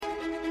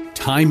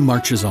Time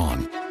marches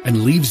on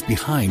and leaves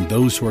behind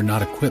those who are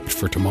not equipped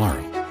for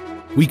tomorrow.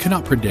 We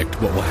cannot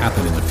predict what will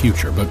happen in the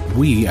future, but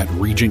we at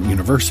Regent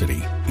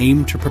University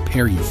aim to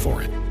prepare you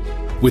for it.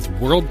 With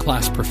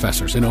world-class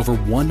professors in over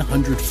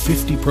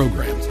 150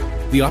 programs,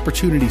 the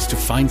opportunities to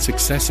find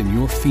success in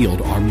your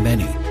field are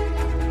many.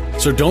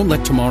 So don't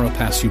let tomorrow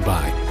pass you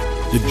by.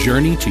 The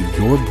journey to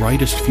your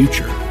brightest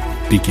future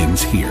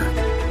begins here.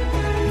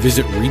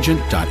 Visit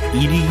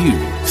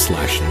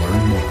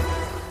regent.edu/learn more.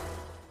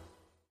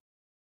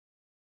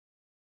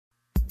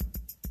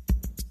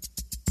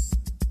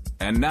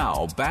 And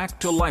now, back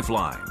to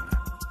Lifeline.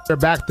 We're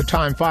back to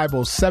time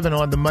 5:07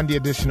 on the Monday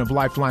edition of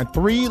Lifeline.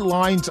 3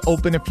 lines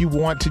open if you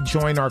want to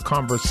join our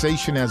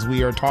conversation as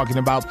we are talking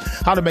about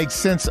how to make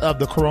sense of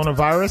the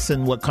coronavirus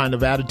and what kind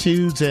of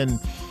attitudes and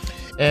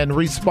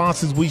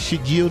responses we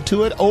should yield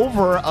to it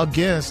over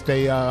against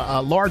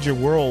a larger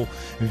world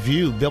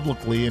view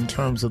biblically in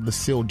terms of the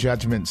sealed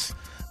judgments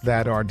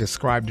that are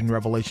described in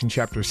Revelation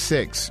chapter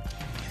 6.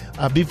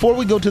 Before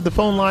we go to the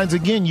phone lines,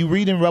 again, you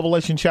read in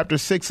Revelation chapter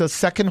 6 a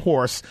second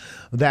horse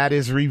that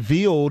is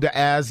revealed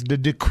as the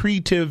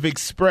decretive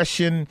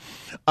expression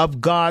of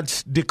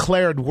God's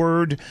declared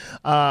word,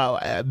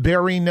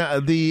 bearing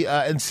the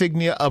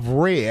insignia of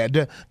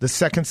red. The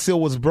second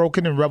seal was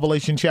broken in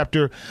Revelation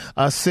chapter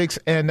 6,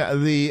 and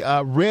the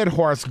red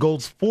horse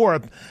goes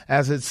forth,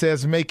 as it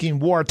says, making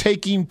war,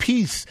 taking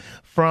peace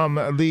from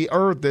the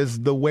earth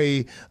is the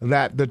way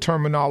that the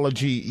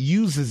terminology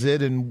uses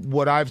it. And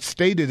what I've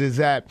stated is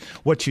that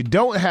what you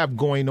don't have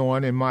going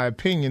on, in my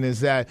opinion, is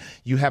that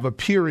you have a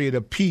period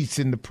of peace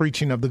in the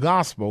preaching of the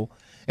gospel.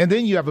 And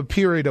then you have a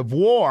period of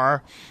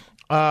war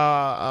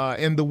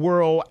in the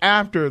world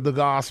after the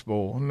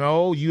gospel.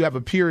 No, you have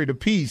a period of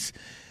peace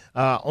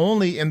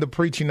only in the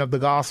preaching of the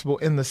gospel,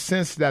 in the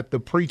sense that the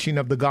preaching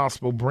of the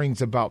gospel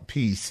brings about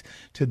peace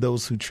to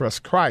those who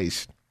trust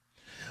Christ.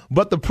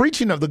 But the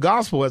preaching of the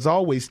gospel has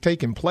always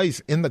taken place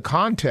in the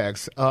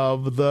context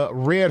of the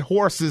red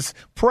horse's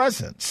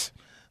presence.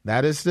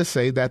 That is to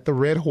say that the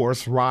red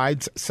horse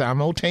rides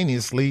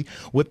simultaneously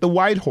with the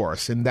white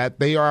horse, and that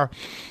they are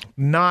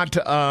not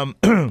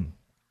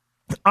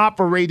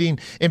operating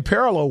in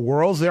parallel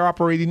worlds. They're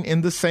operating in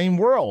the same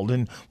world.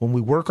 And when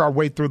we work our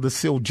way through the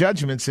sealed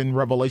judgments in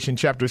Revelation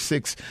chapter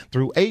 6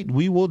 through 8,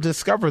 we will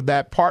discover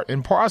that part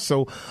and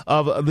parcel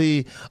of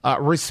the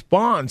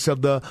response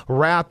of the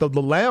wrath of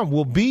the Lamb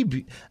will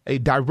be a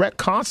direct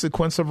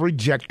consequence of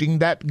rejecting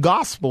that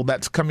gospel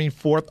that's coming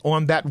forth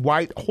on that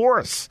white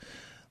horse.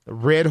 The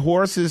red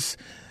horse is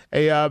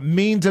a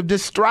means of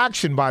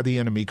distraction by the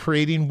enemy,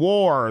 creating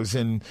wars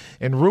and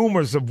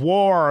rumors of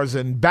wars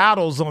and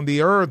battles on the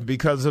earth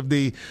because of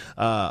the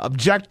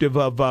objective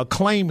of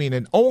claiming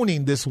and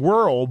owning this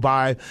world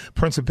by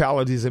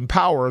principalities and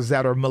powers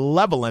that are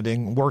malevolent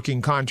and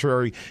working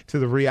contrary to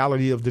the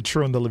reality of the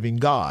true and the living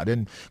God,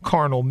 and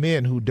carnal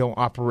men who don't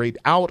operate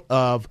out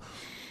of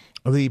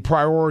the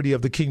priority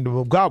of the kingdom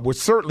of God would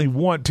certainly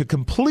want to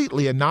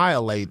completely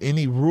annihilate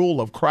any rule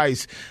of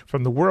Christ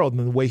from the world.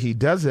 And the way he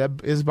does that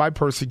is by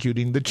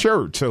persecuting the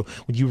church. So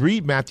when you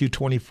read Matthew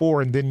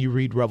 24 and then you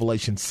read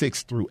Revelation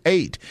 6 through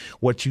 8,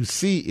 what you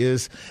see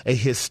is a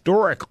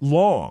historic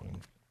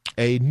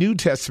a New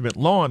Testament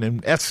long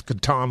and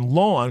eschaton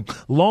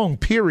long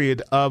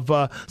period of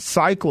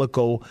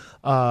cyclical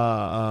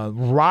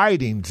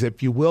ridings,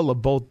 if you will,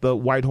 of both the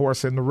white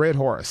horse and the red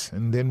horse.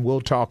 And then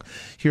we'll talk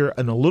here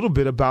in a little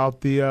bit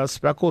about the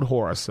speckled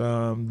horse,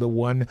 the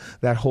one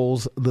that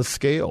holds the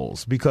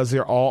scales, because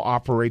they're all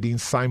operating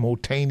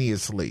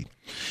simultaneously.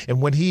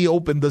 And when he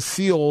opened the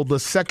seal, the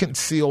second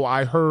seal,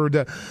 I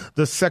heard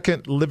the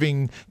second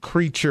living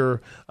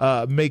creature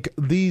make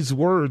these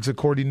words,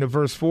 according to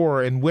verse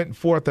 4, and went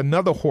forth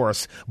another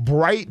horse,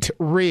 bright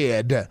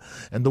red,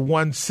 and the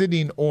one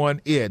sitting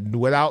on it,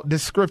 without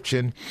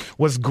description,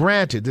 was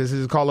granted, this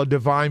is called a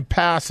divine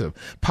passive,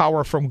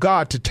 power from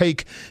God to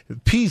take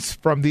peace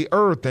from the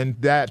earth,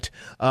 and that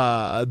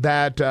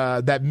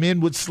men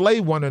would slay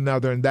one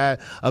another, and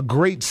that a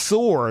great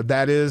sword,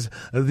 that is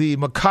the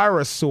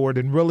Machaerus sword,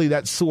 and really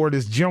that sword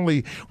is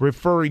generally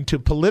referring to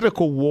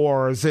political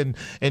wars and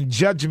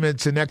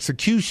judgments and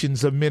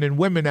executions of men and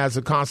women as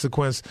a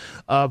consequence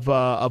of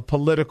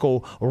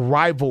political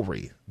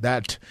rivalry.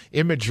 That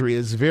imagery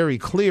is very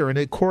clear, and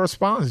it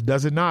corresponds,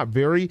 does it not,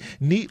 very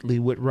neatly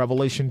with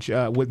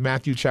with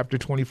Matthew chapter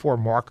 24,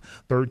 Mark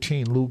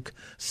 13, Luke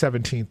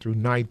 17 through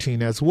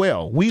 19 as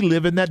well. We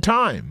live in that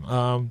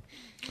time.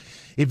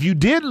 If you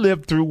did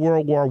live through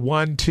World War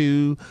I,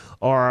 II,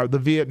 or the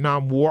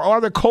Vietnam War,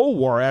 or the Cold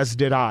War, as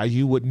did I,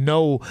 you would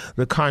know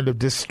the kind of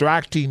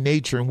distracting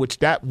nature in which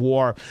that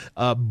war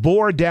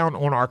bore down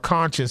on our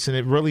conscience, and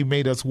it really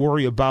made us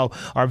worry about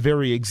our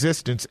very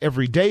existence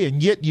every day.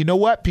 And yet, you know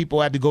what?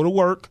 People had to go to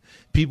work.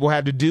 People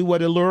had to do what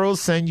Allura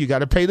was saying. You got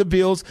to pay the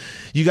bills.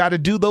 You got to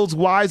do those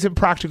wise and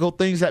practical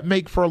things that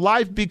make for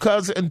life,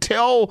 because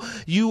until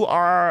you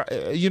are,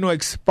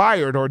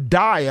 expired or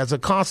die as a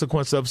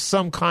consequence of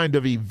some kind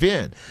of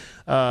event,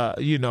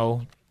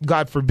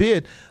 God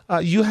forbid,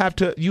 you have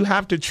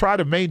to try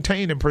to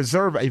maintain and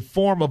preserve a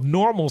form of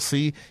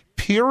normalcy,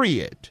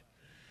 period.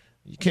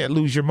 You can't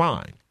lose your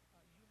mind.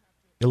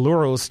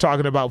 Elura was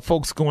talking about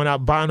folks going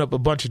out buying up a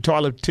bunch of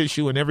toilet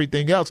tissue and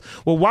everything else.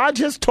 Well, why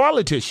just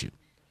toilet tissue?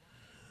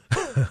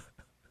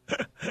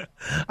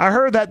 I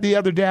heard that the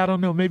other day. I don't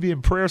know, maybe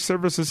in prayer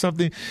service or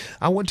something.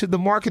 I went to the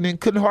market and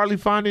couldn't hardly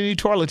find any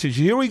toilet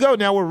tissue. Here we go.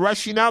 Now we're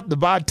rushing out to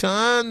buy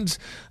tons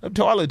of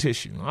toilet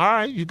tissue. All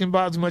right, you can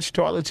buy as much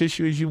toilet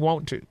tissue as you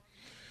want to.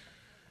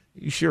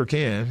 You sure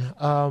can.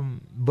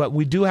 But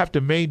we do have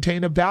to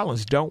maintain a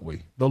balance, don't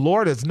we? The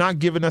Lord has not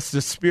given us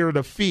the spirit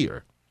of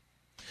fear,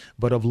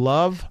 but of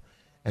love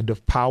and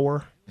of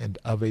power and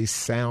of a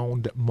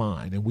sound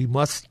mind. And we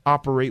must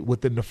operate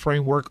within the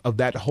framework of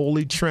that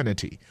Holy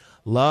Trinity: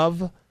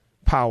 love,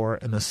 power,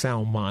 and a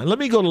sound mind. Let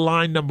me go to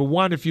line number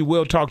 1, if you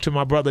will, talk to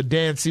my brother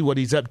Dan, see what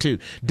he's up to.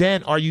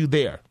 Dan, are you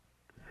there?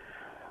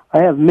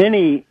 I have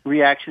many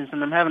reactions,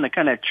 and I'm having to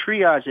kind of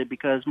triage it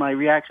because my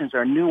reactions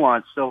are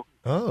nuanced. So,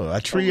 a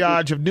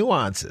triage of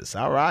nuances.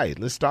 All right,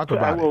 let's talk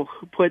about it. I will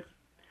put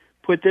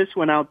this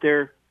one out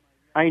there.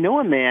 I know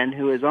a man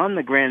who is on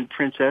the Grand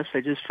Princess.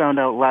 I just found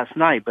out last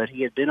night, but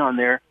he had been on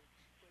there,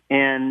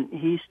 and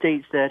he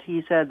states that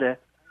he's had the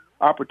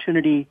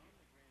opportunity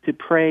to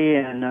pray,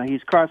 and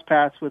he's crossed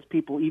paths with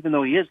people, even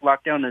though he is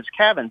locked down in his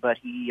cabin. But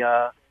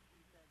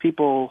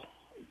people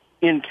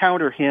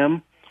encounter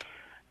him,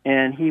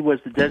 and he was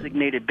the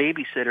designated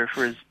babysitter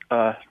for his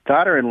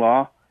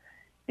daughter-in-law,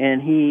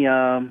 and he's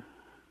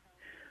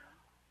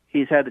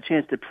had the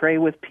chance to pray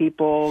with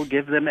people,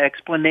 give them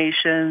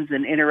explanations,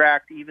 and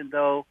interact, even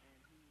though,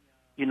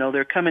 you know,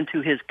 they're coming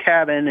to his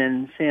cabin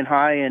and saying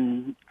hi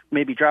and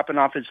maybe dropping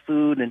off his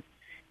food, and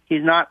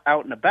he's not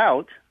out and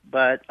about,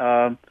 but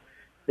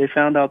they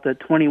found out that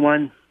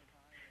 21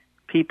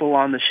 people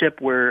on the ship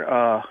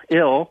were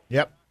ill.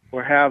 Yep.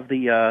 Or have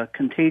the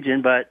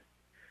contagion, but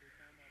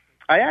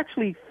I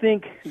actually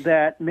think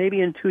that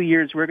maybe in 2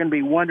 years we're going to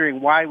be wondering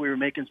why we were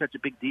making such a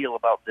big deal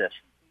about this.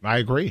 I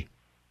agree.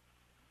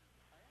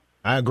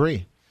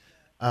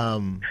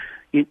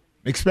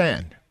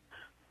 Expand.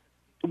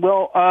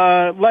 Well,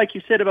 like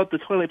you said about the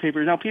toilet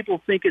paper, now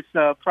people think it's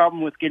a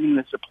problem with getting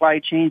the supply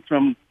chain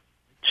from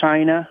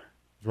China.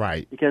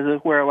 Right. Because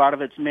of where a lot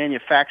of it's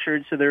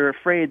manufactured, so they're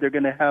afraid they're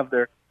going to have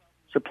their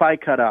supply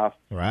cut off.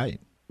 Right.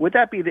 Would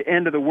that be the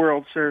end of the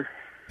world, sir?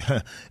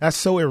 That's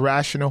so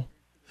irrational.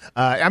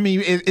 I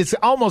mean, it's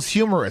almost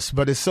humorous,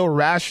 but it's so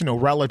rational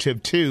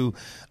relative to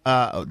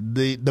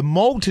the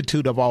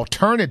multitude of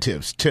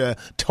alternatives to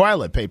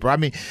toilet paper. I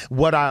mean,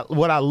 what I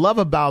love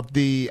about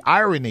the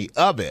irony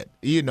of it,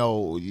 you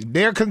know,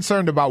 they're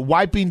concerned about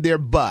wiping their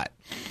butt.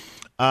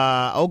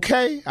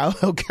 Okay.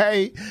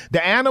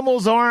 The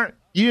animals aren't,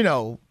 you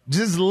know,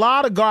 just a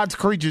lot of God's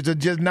creatures are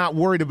just not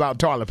worried about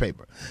toilet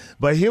paper.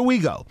 But here we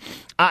go.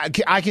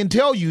 I can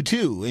tell you,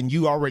 too, and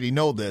you already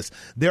know this,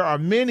 there are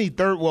many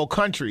third world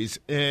countries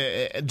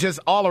just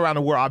all around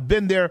the world. I've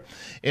been there,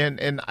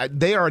 and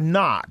they are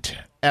not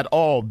at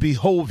all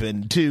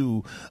beholden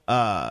to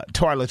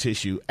toilet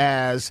tissue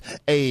as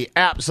a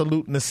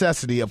absolute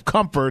necessity of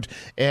comfort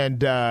and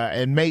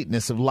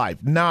maintenance of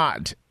life.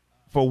 Not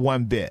for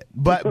one bit.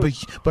 But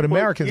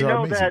Americans are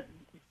amazing. That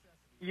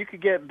you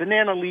could get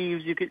banana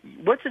leaves.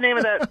 What's the name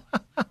of that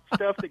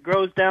stuff that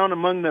grows down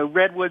among the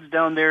redwoods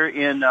down there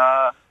in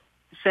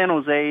San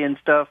Jose and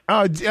stuff?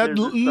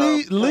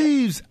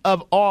 Leaves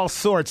of all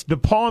sorts. The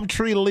palm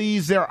tree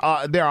leaves. They're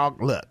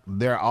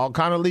all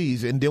kind of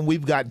leaves, and then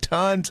we've got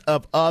tons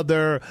of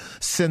other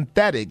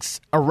synthetics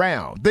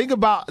around. Think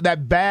about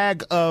that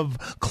bag of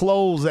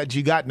clothes that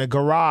you got in the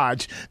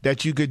garage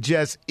that you could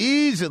just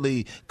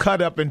easily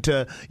cut up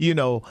into, you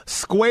know,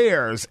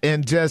 squares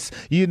and just,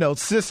 you know,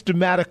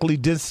 systematically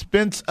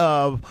dispense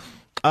of.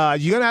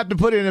 You're gonna have to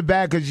put it in a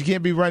bag because you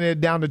can't be running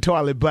it down the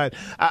toilet. But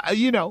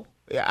you know.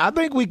 I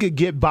think we could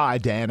get by,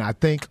 Dan. I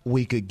think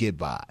we could get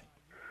by.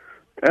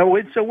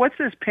 So what's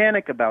this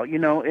panic about? You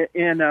know,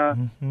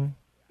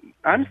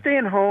 I'm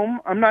staying home.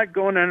 I'm not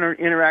going and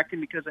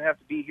interacting because I have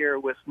to be here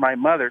with my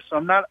mother. So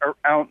I'm not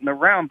out and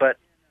around, but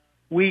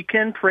we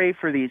can pray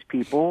for these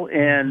people.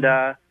 And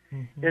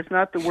it's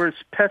not the worst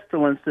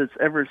pestilence that's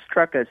ever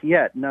struck us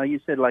yet. Now, you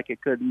said like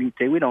it could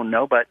mutate. We don't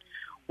know. But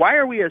why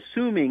are we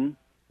assuming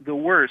the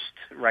worst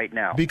right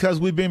now? Because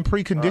we've been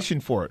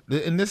preconditioned for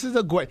it. And this is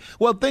a great,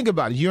 well, think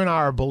about it. You and I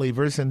are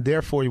believers, and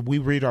therefore we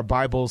read our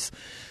Bibles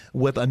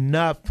with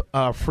enough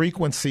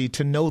frequency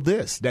to know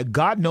this, that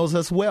God knows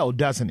us well,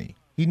 doesn't he?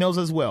 He knows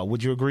us well.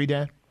 Would you agree,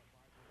 Dan?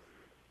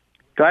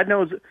 God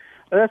knows.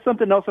 That's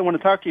something else I want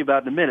to talk to you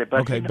about in a minute.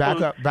 But okay,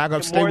 back up,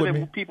 stay with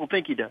me. People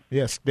think he does.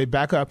 Yes, they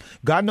back up.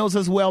 God knows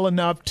us well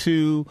enough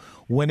to,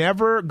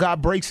 whenever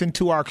God breaks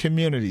into our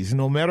communities,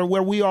 no matter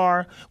where we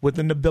are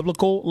within the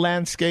biblical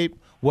landscape,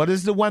 what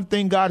is the one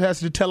thing God has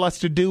to tell us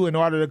to do in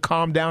order to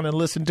calm down and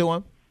listen to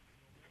him?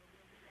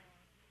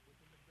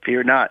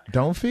 Fear not.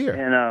 Don't fear.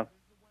 And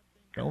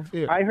don't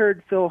fear. I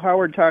heard Phil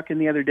Howard talking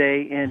the other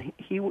day, and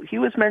he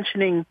was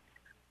mentioning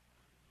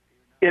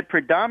it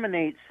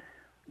predominates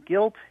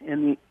guilt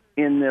in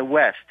the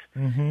West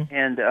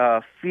and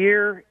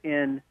fear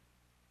in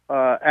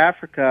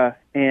Africa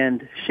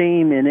and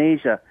shame in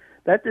Asia.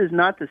 That is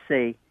not to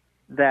say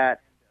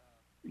that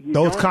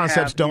Those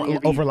concepts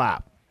don't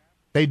overlap.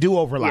 They do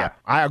overlap.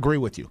 Yeah. I agree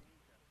with you.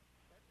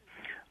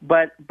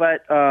 But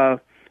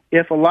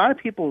if a lot of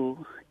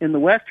people in the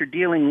West are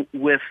dealing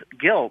with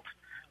guilt,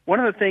 one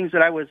of the things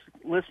that I was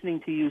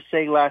listening to you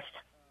say last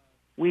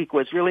week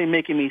was really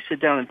making me sit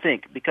down and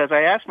think, because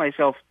I asked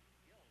myself,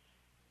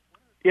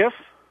 if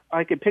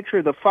I could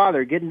picture the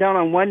father getting down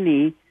on one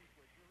knee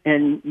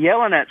and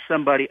yelling at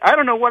somebody, I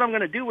don't know what I'm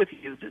going to do with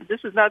you.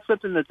 This is not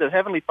something that the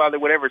Heavenly Father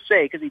would ever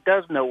say, because he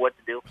does know what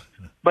to do.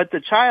 But the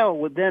child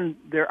would then,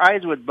 their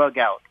eyes would bug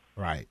out.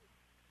 Right.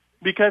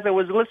 Because I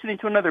was listening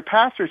to another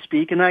pastor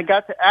speak, and I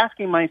got to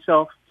asking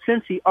myself,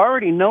 since he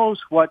already knows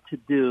what to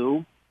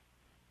do,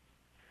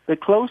 the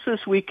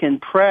closest we can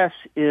press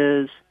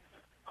is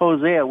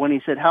Hosea when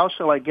he said, how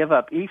shall I give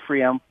up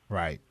Ephraim?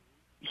 Right.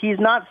 He's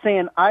not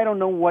saying, I don't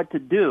know what to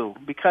do,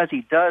 because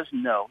he does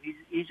know.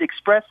 He's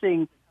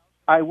expressing,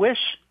 I wish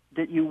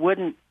that you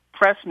wouldn't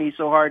press me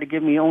so hard to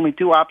give me only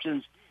two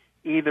options,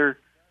 either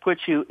put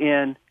you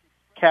in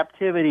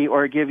captivity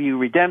or give you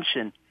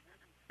redemption,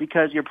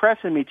 because you're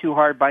pressing me too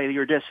hard by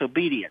your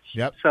disobedience.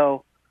 Yep.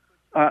 So,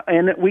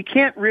 and we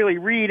can't really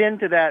read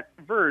into that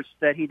verse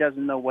that he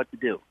doesn't know what to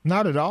do.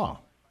 Not at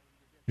all.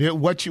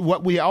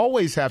 What we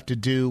always have to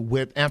do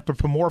with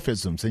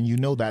anthropomorphisms, and you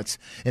know that's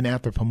an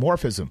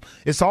anthropomorphism,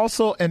 it's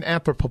also an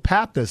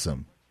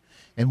anthropopathism.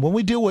 And when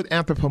we deal with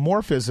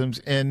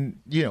anthropomorphisms, and,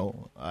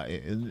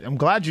 I'm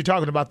glad you're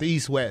talking about the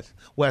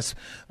East-West,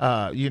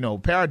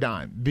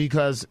 paradigm,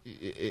 because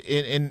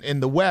in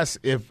the West,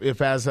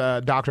 if as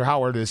Dr.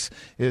 Howard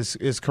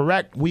is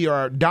correct, we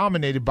are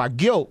dominated by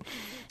guilt.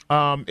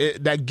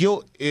 That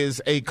guilt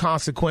is a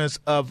consequence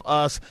of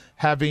us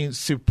having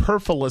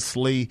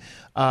superfluously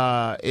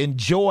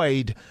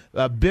enjoyed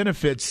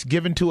benefits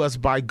given to us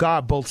by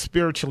God, both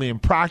spiritually and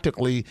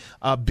practically,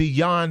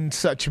 beyond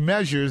such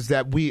measures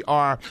that we're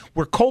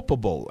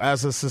culpable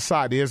as a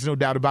society. There's no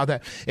doubt about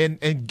that.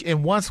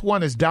 And once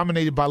one is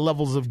dominated by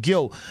levels of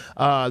guilt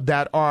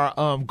that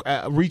are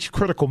reach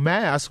critical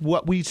mass,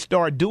 what we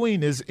start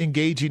doing is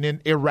engaging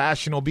in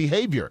irrational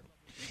behavior.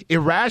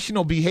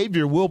 Irrational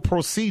behavior will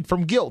proceed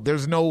from guilt.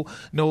 There's no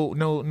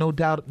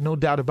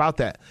doubt about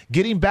that.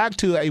 Getting back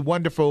to a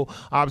wonderful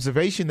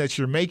observation that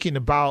you're making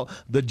about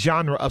the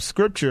genre of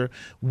Scripture,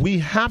 we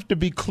have to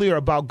be clear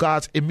about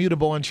God's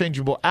immutable,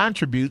 unchangeable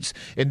attributes,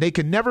 and they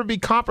can never be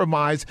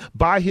compromised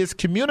by his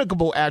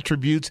communicable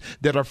attributes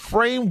that are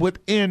framed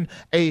within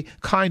a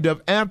kind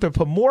of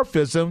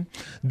anthropomorphism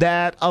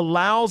that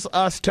allows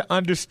us to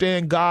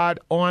understand God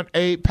on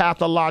a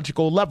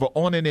pathological level,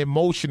 on an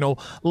emotional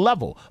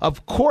level.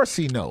 Of course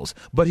he knows,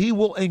 but he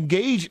will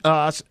engage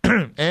us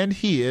and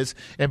his,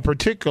 and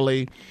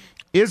particularly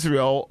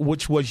Israel,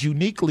 which was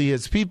uniquely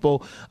his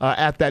people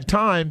at that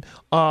time,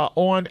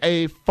 on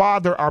a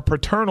father or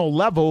paternal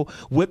level,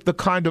 with the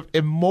kind of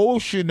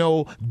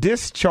emotional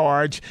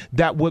discharge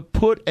that would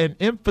put an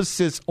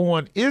emphasis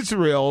on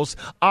Israel's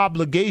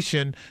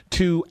obligation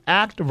to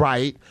act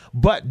right,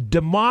 but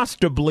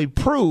demonstrably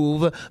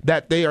prove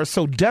that they are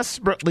so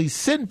desperately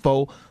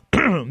sinful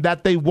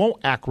that they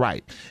won't act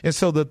right. And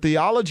so the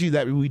theology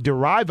that we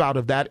derive out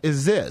of that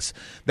is this,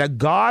 that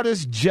God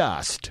is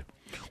just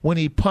when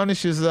he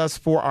punishes us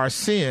for our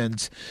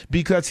sins,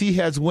 because he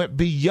has went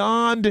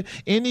beyond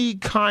any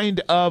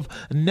kind of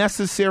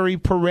necessary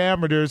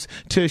parameters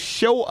to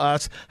show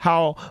us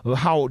how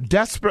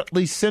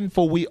desperately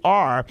sinful we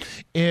are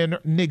in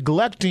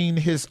neglecting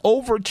his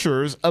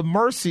overtures of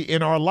mercy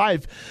in our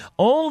life,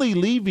 only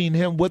leaving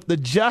him with the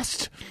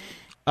just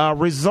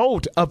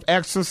result of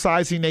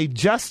exercising a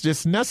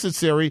justice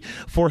necessary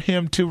for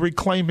him to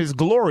reclaim his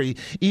glory,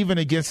 even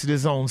against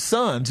his own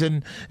sons.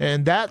 And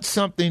that's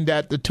something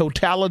that the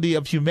totality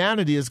of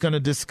humanity is going to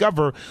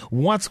discover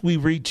once we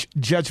reach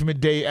Judgment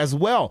Day as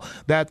well,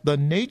 that the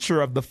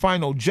nature of the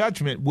final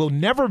judgment will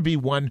never be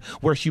one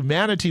where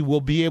humanity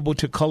will be able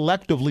to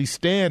collectively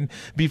stand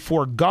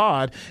before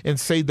God and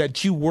say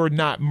that you were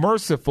not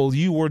merciful,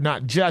 you were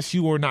not just,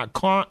 you were not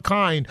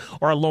kind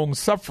or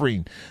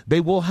long-suffering.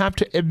 They will have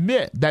to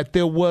admit that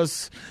there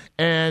was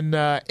an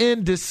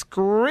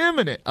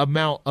indiscriminate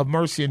amount of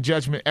mercy and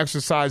judgment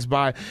exercised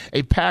by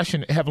a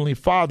passionate Heavenly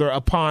Father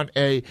upon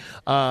a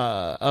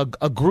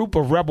group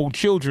of rebel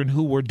children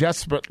who were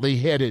desperately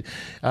headed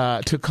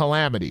to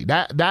calamity.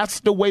 That's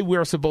the way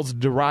we're supposed to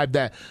derive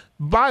that.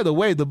 By the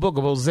way, the book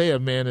of Hosea,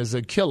 man, is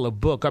a killer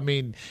book. I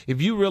mean,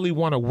 if you really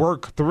want to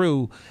work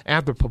through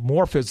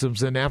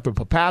anthropomorphisms and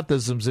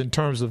anthropopathisms in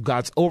terms of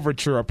God's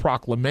overture or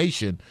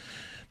proclamation,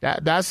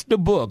 that's the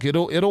book.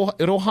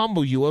 It'll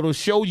humble you. It'll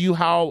show you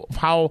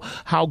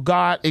how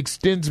God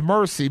extends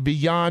mercy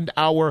beyond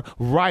our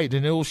right,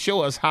 and it'll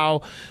show us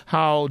how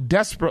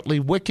desperately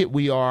wicked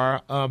we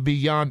are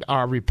beyond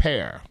our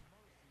repair.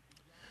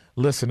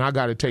 Listen, I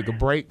got to take a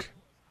break.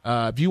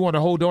 If you want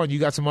to hold on, you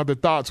got some other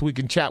thoughts, we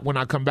can chat when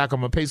I come back. I'm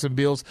going to pay some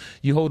bills.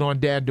 You hold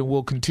on, Dan, and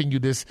we'll continue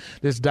this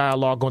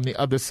dialogue on the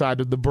other side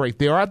of the break.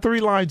 There are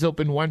 3 lines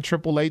open,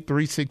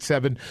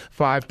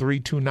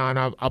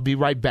 1-888-367-5329. I'll be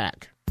right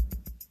back.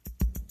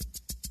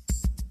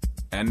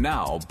 And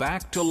now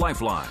back to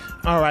Lifeline.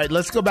 All right,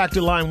 let's go back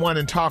to line one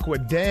and talk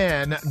with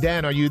Dan.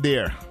 Dan, are you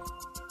there?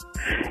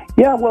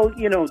 Yeah, well,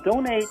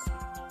 donate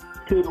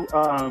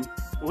to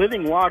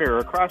Living Water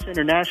or Cross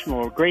International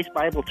or Grace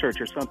Bible Church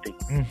or something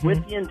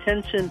with the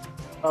intention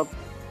of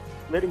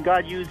letting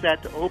God use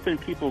that to open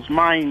people's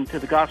mind to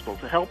the gospel,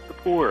 to help the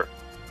poor,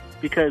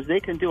 because they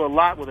can do a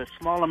lot with a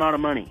small amount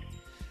of money.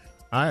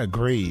 I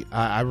agree.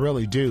 I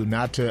really do.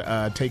 Not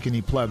to take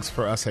any plugs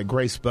for us at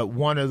Grace, but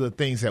one of the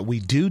things that we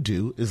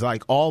do is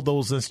like all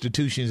those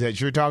institutions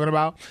that you're talking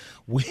about,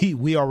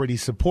 we already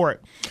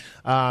support.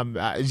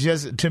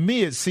 Just to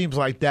me, it seems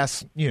like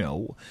that's,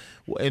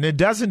 and it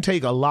doesn't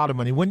take a lot of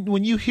money.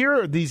 When you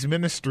hear these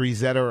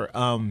ministries that are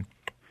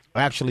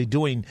actually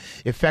doing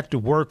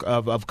effective work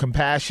of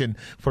compassion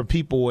for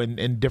people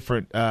in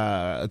different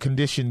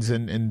conditions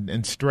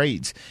and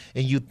straits,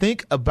 and you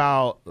think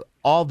about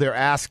all they're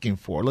asking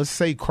for, let's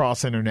say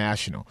Cross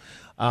International,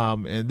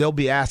 and they'll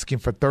be asking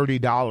for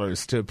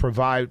 $30 to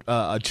provide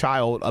a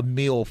child a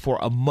meal for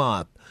a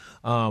month,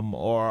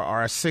 or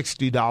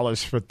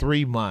 $60 for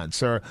 3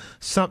 months, or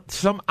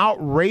some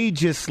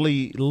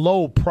outrageously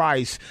low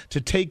price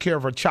to take care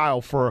of a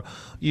child for,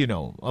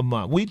 a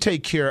month. We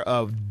take care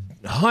of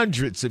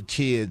hundreds of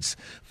kids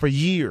for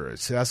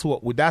years. That's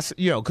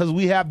because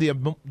we have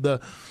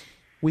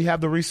we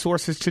have the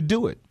resources to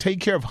do it. Take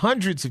care of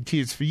hundreds of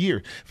kids for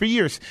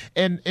years.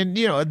 And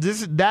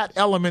that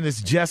element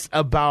is just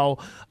about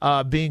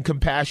being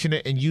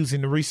compassionate and using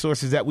the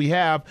resources that we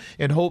have,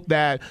 and hope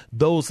that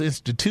those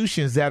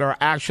institutions that are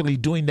actually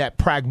doing that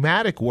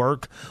pragmatic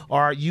work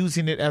are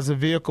using it as a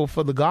vehicle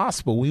for the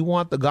gospel. We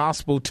want the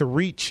gospel to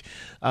reach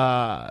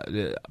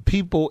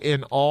people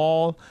in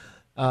all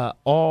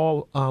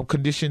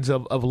conditions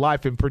of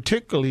life, and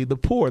particularly the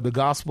poor. The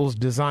gospel is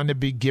designed to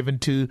be given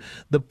to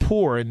the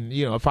poor. And,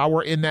 if I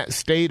were in that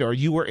state, or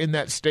you were in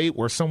that state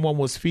where someone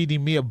was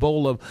feeding me a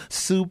bowl of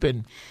soup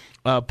and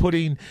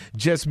putting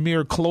just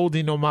mere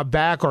clothing on my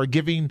back, or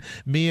giving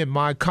me and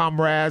my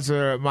comrades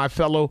or my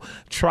fellow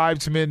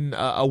tribesmen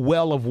a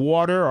well of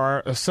water,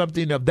 or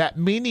something of that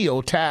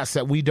menial task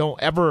that we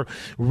don't ever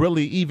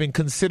really even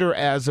consider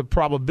as a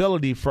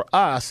probability for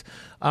us,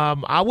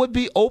 I would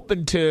be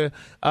open to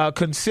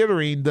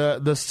considering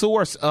the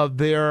source of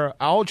their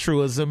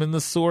altruism and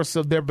the source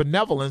of their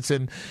benevolence.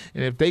 And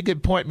if they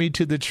could point me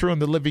to the true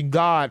and the living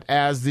God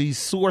as the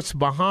source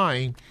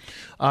behind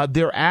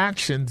their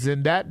actions,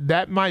 and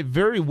that might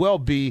very well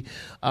be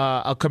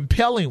a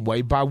compelling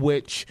way by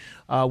which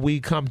we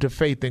come to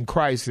faith in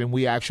Christ, and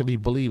we actually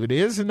believe it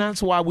is. And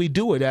that's why we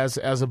do it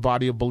as a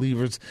body of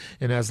believers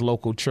and as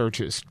local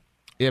churches.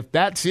 If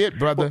that's it,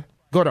 brother,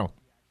 go on.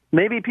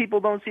 Maybe people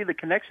don't see the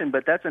connection,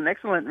 but that's an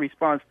excellent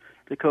response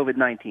to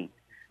COVID-19,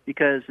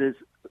 because it's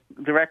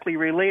directly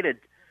related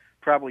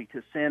probably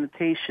to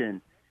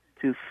sanitation,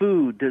 to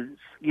food.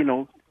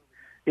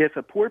 If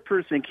a poor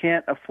person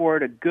can't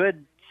afford a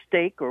good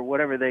steak or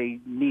whatever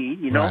they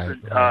need,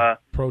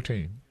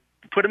 protein,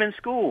 put them in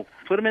school.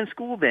 Put them in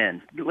school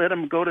then. Let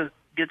them go to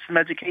get some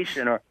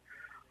education.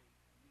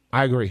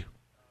 I agree.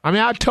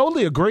 I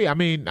totally agree.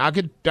 I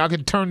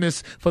could turn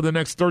this for the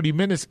next 30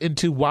 minutes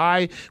into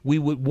why we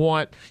would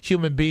want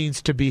human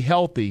beings to be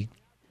healthy,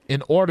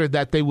 in order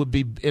that they would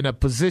be in a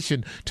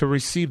position to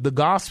receive the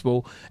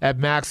gospel at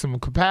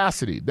maximum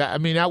capacity.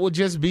 That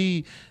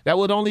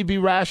would only be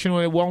rational.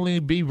 It will only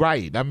be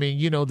right.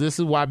 This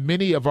is why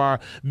many of our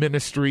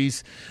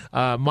ministries,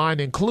 mine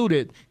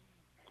included,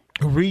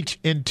 reach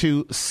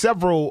into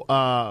several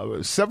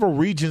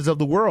regions of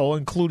the world,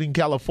 including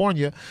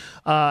California,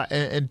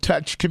 and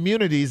touch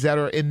communities that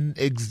are in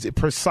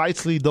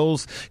precisely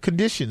those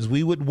conditions.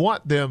 We would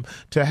want them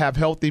to have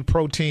healthy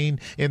protein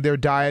in their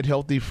diet,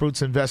 healthy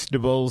fruits and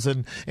vegetables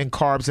and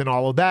carbs and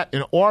all of that,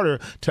 in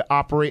order to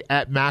operate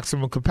at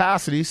maximum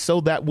capacity,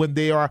 so that when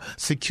they are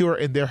secure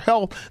in their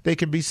health, they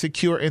can be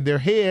secure in their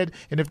head.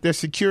 And if they're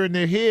secure in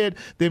their head,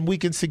 then we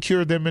can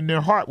secure them in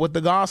their heart with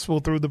the gospel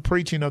through the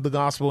preaching of the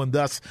gospel, and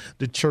thus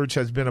the church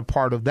has been a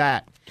part of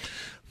that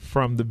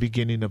from the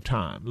beginning of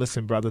time.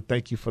 Listen, brother,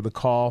 thank you for the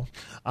call.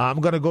 I'm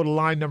going to go to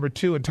line number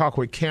 2 and talk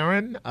with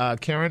Karen.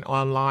 Karen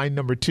on line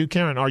number 2.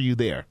 Karen, are you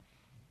there?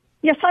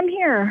 Yes, I'm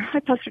here.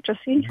 Hi, Pastor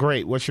Jesse.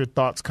 Great. What's your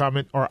thoughts,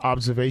 comment, or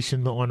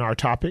observation on our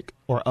topic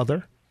or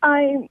other?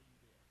 I'm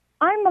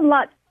a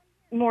lot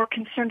more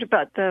concerned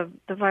about the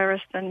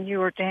virus than you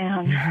or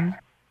Dan. Mm-hmm.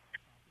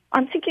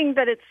 I'm thinking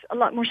that it's a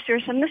lot more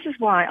serious, and this is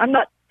why. I'm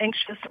not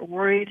anxious or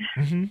worried.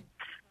 Mm-hmm.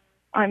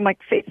 I'm like,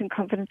 faith and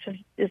confidence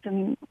is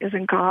in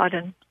God,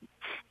 and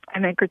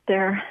I'm anchored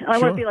there. I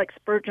want to be like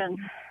Spurgeon,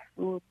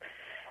 who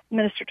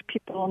ministered to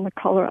people on the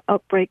cholera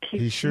outbreak.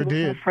 He sure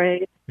did.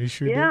 Afraid. He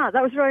sure did. Yeah,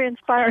 that was very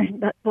inspiring,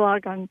 that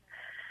blog and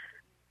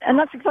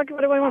that's exactly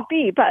what I want to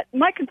be. But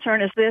my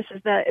concern is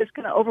that it's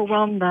going to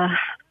overwhelm the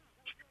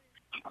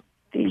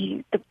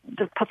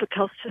public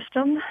health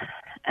system,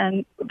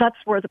 and that's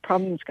where the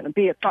problem is going to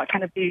be. It's not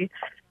going to be,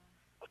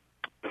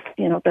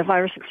 the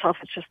virus itself.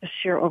 It's just the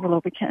sheer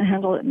overload. We can't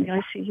handle it in the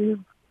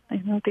ICU.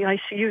 The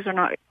ICUs are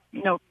not,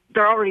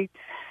 they're already,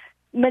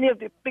 many of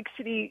the big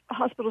city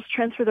hospitals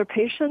transfer their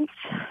patients.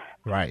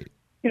 Right.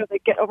 they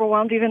get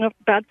overwhelmed even of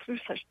bad flu,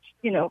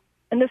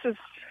 and this is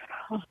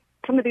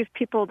some of these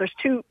people. There's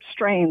two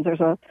strains. There's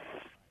a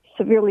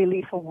severely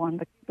lethal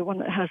one, the one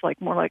that has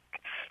more like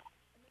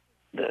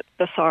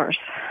the SARS,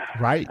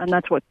 right? And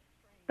that's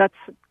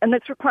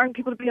requiring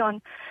people to be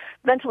on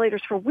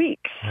ventilators for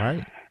weeks,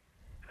 right?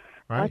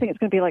 I think it's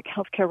going to be like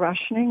healthcare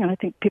rationing, and I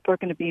think people are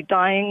going to be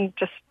dying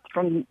just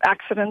from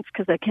accidents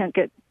because they can't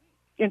get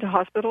into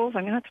hospitals.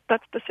 I mean,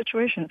 that's the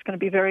situation. It's going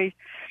to be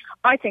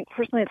I think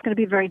personally, it's going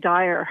to be very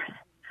dire.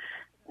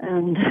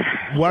 And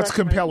what's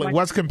compelling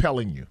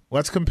you?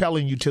 What's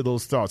compelling you to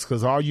those thoughts?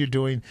 Because all you're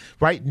doing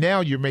right now,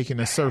 you're making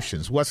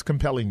assertions. What's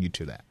compelling you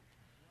to that?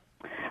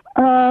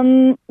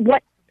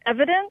 What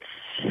evidence?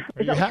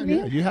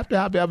 You have to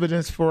have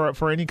evidence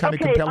for any kind of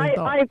compelling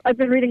thought. I've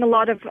been reading a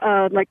lot of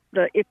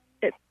the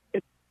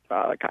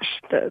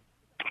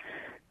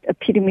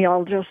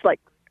epidemiologists like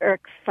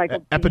Eric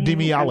Feigl.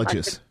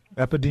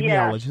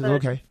 Epidemiologists,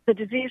 okay. The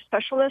disease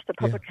specialists, the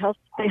public health,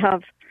 they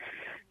have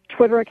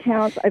Twitter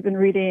accounts. I've been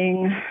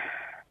reading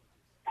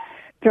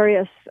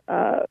various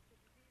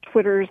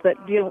Twitters that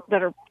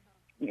are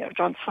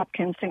Johns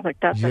Hopkins, things like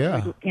that.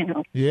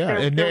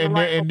 And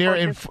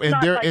they're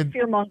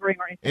fear mongering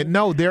or anything.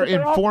 No, they're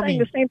informing. All saying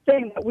the same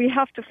thing, that we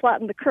have to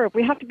flatten the curve.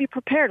 We have to be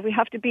prepared. We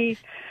have to be,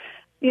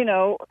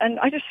 and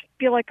I just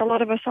feel like a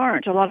lot of us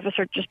aren't. A lot of us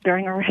are just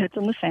burying our heads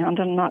in the sand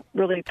and not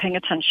really paying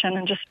attention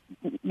and just,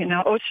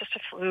 it's just a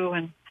flu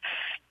and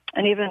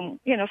even,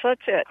 so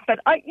that's it. But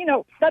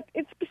that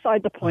it's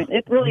beside the point.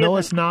 It really No,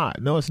 isn't. it's not.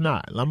 No, it's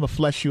not. I'm going to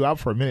flesh you out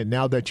for a minute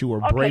now that you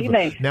were brave.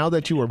 Now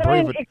that you were but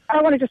brave.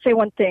 I wanted to say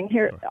one thing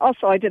here.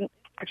 Also, I didn't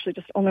actually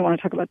just only want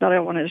to talk about that. I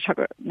wanted to talk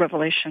about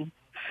Revelation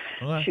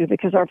too,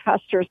 because our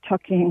pastor is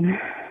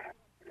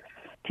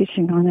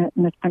teaching on it,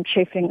 and I'm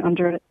chafing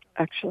under it,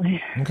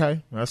 actually.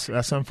 Okay,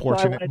 that's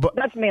unfortunate. So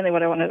that's mainly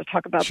what I wanted to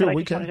talk about. Sure, but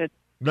we can.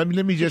 Let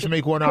me just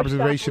make one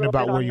observation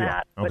about where you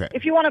are. Okay. But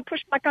if you want to push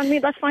back on me,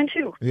 that's fine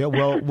too. Yeah,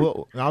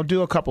 well, I'll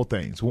do a couple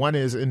things. One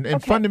is,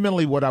 and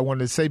fundamentally what I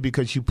wanted to say,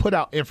 because you put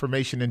out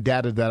information and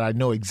data that I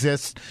know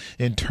exists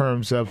in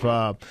terms of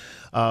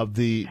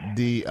the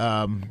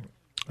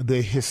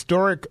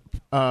historic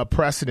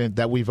precedent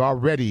that we've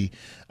already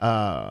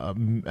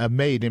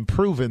made and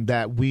proven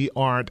that we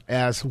aren't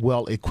as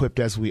well equipped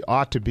as we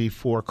ought to be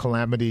for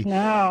calamity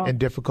and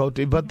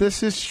difficulty. But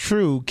this is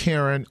true,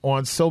 Karen,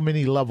 on so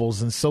many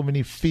levels and so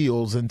many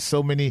fields and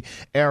so many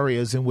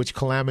areas in which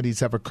calamities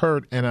have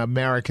occurred and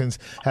Americans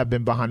have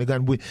been behind the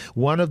gun.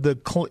 One of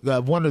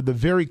the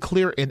very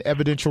clear and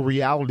evidential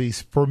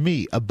realities for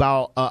me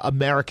about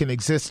American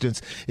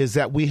existence is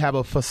that we have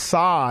a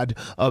facade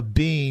of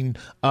being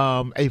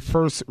a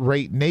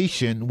first-rate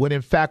nation when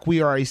in fact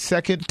we are a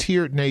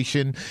second-tiered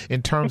nation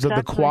in terms of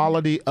the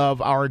quality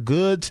of our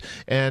goods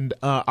and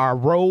our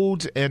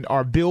roads and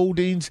our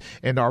buildings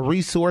and our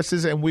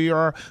resources, and we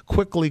are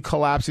quickly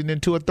collapsing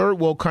into a third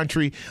world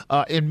country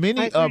in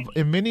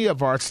many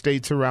of our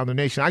states around the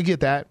nation. I get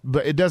that,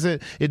 but it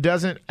doesn't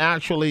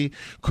actually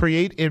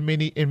create in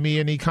me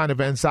any kind of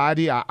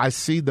anxiety. I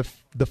see the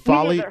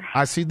folly.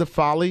 I see the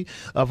folly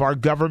of our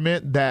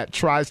government that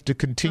tries to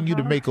continue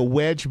to make a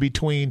wedge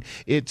between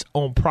its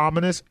own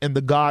prominence and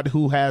the God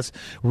who has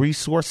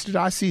resourced it.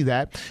 I see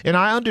that. And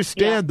I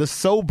understand the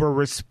sober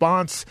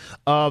response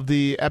of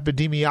the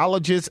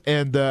epidemiologists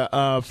and the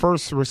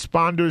first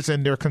responders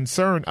and their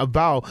concern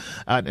about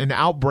an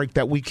outbreak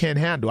that we can't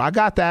handle. I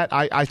got that.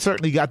 I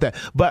certainly got that.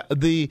 But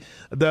the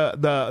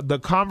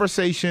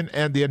conversation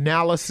and the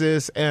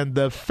analysis and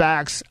the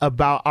facts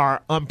about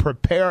our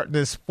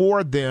unpreparedness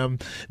for them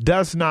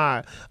does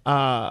not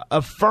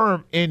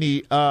affirm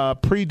any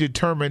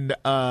predetermined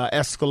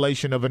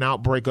escalation of an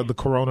outbreak of the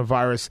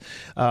coronavirus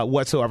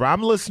whatsoever.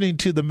 I'm listening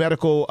to the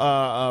medical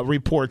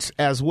reports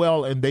as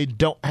well, and they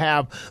don't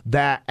have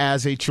that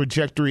as a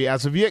trajectory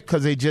as of yet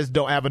because they just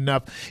don't have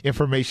enough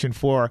information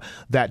for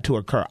that to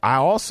occur. I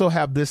also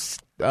have this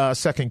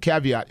second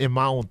caveat in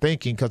my own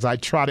thinking, because I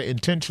try to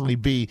intentionally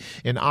be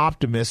an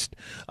optimist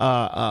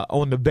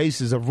on the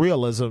basis of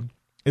realism,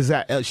 is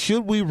that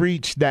should we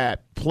reach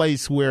that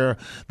place where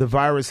the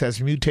virus has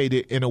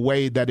mutated in a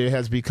way that it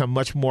has become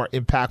much more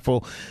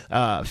impactful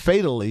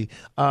fatally,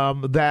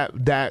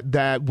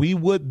 that we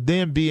would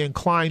then be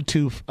inclined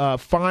to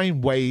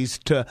find ways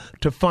to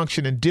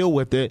function and deal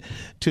with it,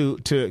 to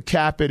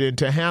cap it and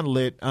to handle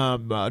it,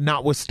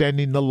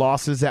 notwithstanding the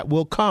losses that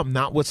will come,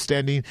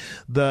 notwithstanding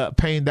the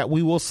pain that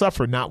we will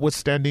suffer,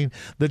 notwithstanding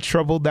the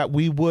trouble that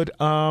we would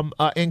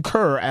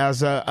incur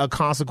as a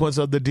consequence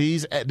of the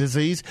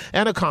disease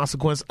and a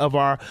consequence of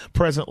our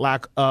present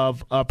lack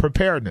of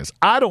preparedness.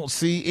 I don't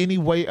see any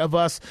way of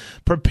us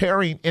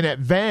preparing in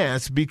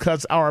advance,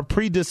 because our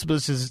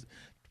predisposition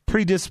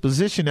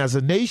as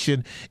a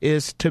nation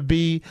is to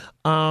be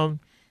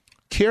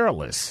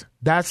careless.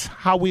 That's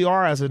how we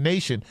are as a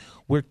nation.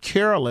 We're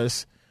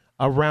careless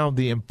around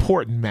the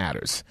important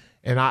matters.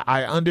 And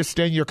I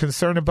understand your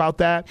concern about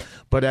that.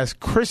 But as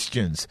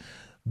Christians,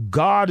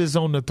 God is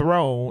on the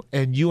throne,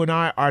 and you and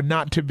I are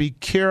not to be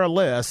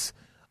careless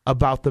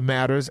about the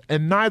matters,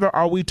 and neither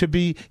are we to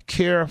be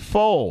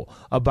careful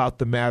about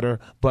the matter,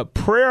 but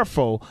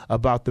prayerful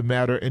about the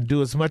matter, and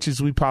do as much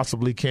as we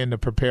possibly can to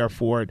prepare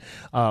for it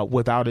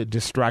without it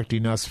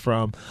distracting us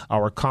from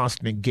our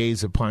constant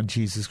gaze upon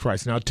Jesus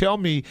Christ. Now, tell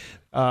me,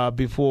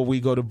 before we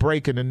go to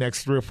break in the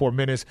next 3 or 4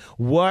 minutes,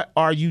 what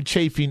are you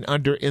chafing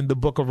under in the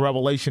book of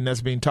Revelation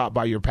that's being taught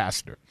by your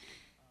pastor?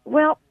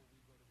 Well,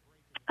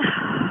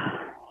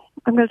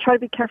 I'm going to try to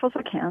be careful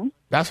as I can.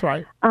 That's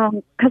right.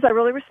 Because I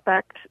really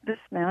respect this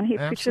man. He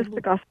Absolutely. preaches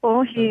the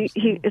gospel.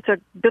 It's a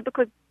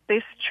biblically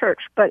based church,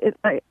 but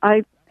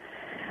I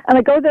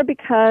go there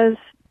because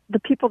the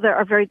people there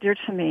are very dear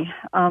to me.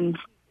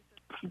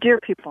 Dear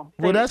people.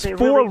 Well, that's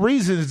 4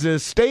 reasons to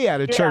stay at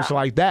a church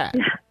like that.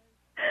 Yeah.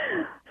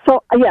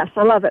 So yes,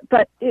 I love it.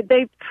 But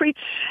they preach.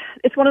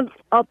 It's one of.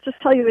 I'll just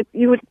tell you.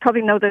 You would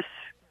probably know this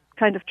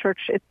kind of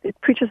church. It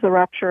preaches the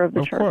rapture of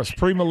the church. Of course,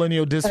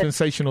 premillennial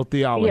dispensational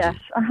theology. Yes,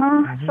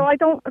 Mm-hmm. So I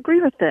don't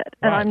agree with it,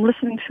 and I'm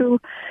listening to,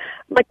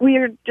 like we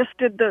just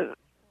did the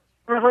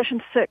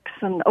Revelation 6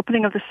 and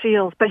opening of the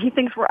seals, but he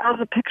thinks we're out of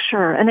the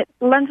picture, and it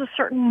lends a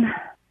certain.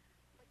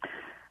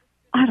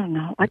 I don't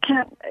know. I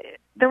can't.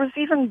 There was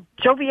even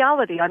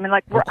joviality. I mean,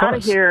 like we're out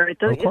of here.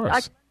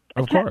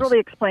 I can't really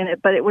explain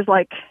it, but it was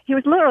like he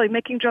was literally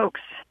making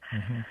jokes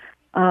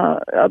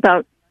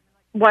about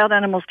wild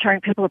animals tearing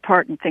people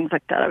apart and things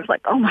like that. I was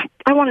like, oh my!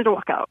 I wanted to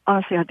walk out.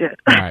 Honestly, I did.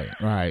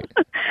 Right.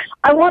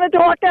 I wanted to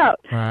walk out.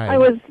 Right. I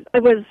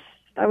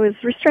was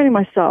restraining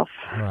myself.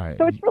 Right.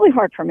 So it's really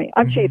hard for me.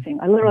 I'm chafing.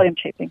 I literally am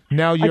chafing.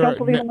 Now I don't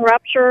believe in the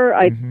rapture.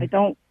 I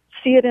don't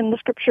see it in the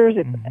scriptures.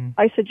 It's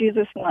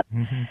eisegesis, not.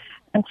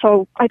 And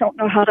so I don't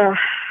know how to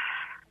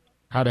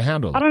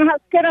handle it. I don't know how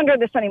to get under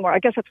this anymore. I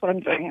guess that's what I'm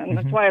doing, and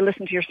that's why I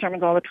listen to your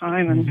sermons all the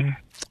time. And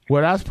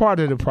well, that's part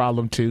of the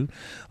problem too,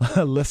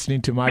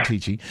 listening to my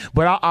teaching.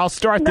 But I'll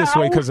start this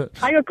way because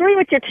I agree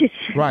with your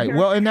teaching. Right.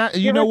 Well, and that,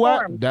 you know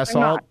what? That's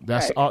all.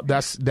 That's all.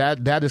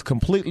 That is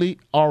completely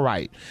all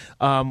right.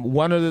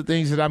 One of the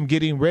things that I'm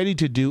getting ready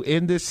to do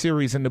in this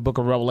series in the Book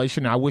of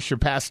Revelation, I wish your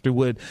pastor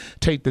would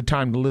take the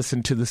time to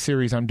listen to the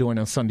series I'm doing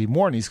on Sunday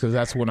mornings, because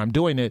that's when I'm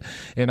doing it,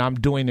 and I'm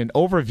doing an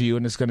overview,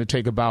 and it's going to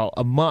take about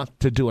a month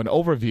to do an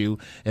overview,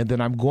 and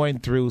then I'm going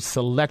through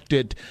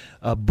selected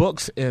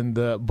books in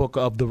the book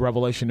of the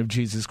Revelation of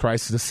Jesus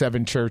Christ, the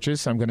 7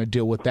 churches. I'm going to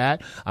deal with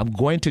that. I'm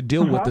going to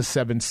deal with the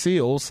 7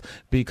 seals,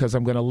 because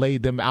I'm going to lay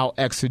them out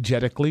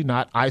exegetically,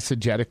 not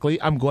eisegetically.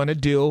 I'm going to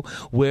deal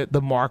with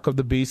the mark of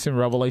the beast in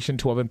Revelation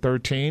 12 and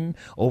 13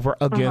 over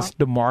against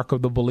the mark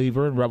of the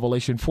believer in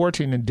Revelation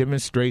 14, and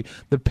demonstrate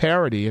the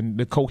parity and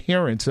the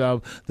coherence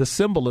of the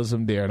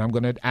symbolism there. And I'm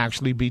going to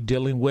actually be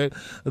dealing with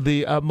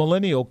the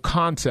millennial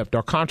concept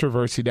or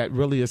controversy that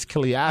really is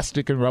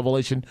chiastic in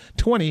Revelation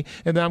 20.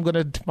 And then I'm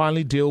going to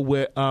finally deal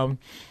with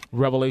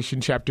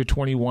Revelation chapter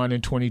 21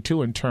 and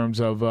 22 in terms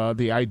of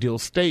the ideal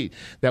state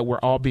that we're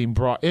all being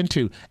brought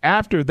into.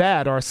 After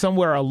that, or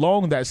somewhere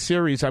along that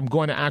series, I'm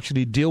going to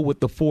actually deal with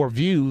the 4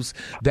 views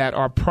that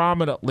are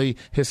prominently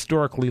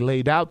historically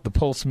laid out: the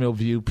post-mill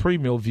view,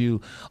 pre-mill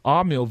view,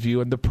 all-mill view,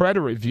 and the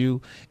preterist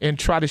view, and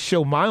try to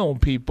show my own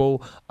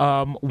people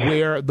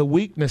where the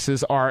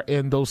weaknesses are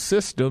in those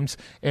systems,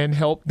 and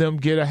help them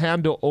get a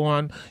handle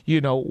on,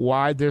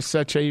 why there's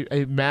such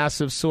a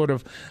massive sort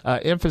of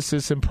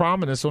emphasis and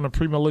prominence on a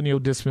premillennial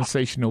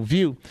dispensational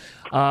view.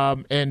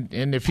 And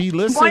if he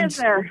listens,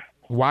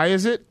 why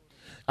is it?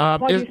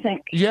 What do you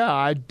think?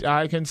 Yeah,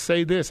 I can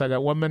say this. I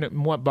got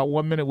about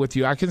 1 minute with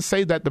you. I can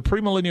say that the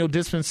premillennial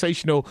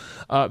dispensational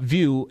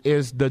view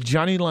is the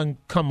Johnny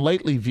come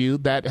lately view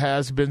that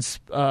has been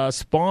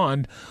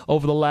spawned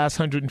over the last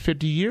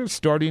 150 years,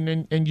 starting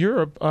in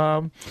Europe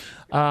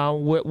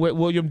with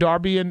William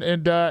Darby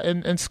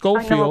and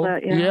Schofield. I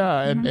know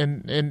that,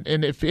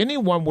 And if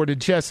anyone were to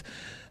just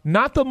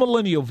not the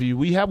millennial view.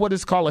 We have what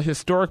is called a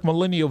historic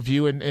millennial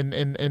view,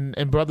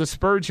 and Brother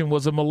Spurgeon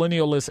was a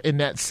millennialist in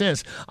that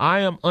sense. I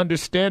am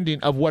understanding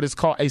of what is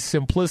called a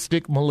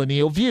simplistic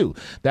millennial view.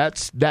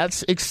 That's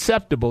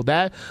acceptable.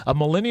 That a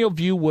millennial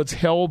view was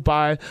held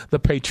by the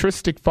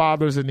patristic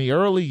fathers in the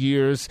early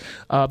years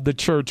of the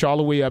church, all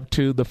the way up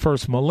to the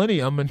first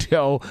millennium,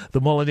 until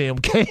the millennium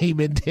came,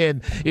 and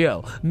then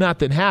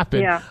nothing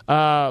happened. Yeah.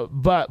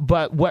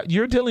 But what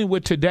you're dealing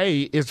with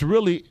today is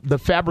really the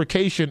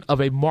fabrication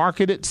of a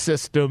marketed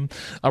system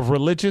of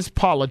religious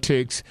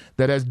politics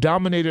that has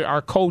dominated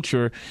our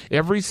culture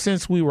ever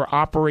since we were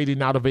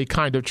operating out of a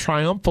kind of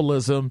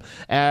triumphalism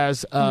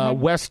as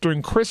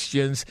Western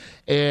Christians,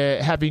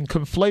 having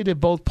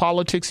conflated both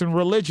politics and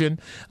religion,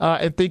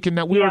 and thinking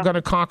that we were going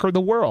to conquer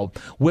the world.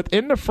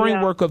 Within the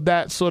framework of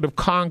that sort of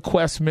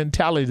conquest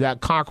mentality,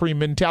 that conquering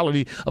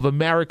mentality of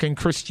American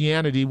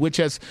Christianity, which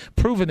has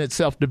proven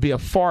itself to be a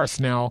farce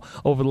now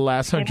over the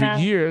last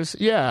 100 years.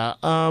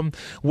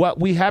 What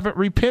we haven't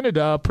repented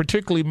of,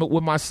 particularly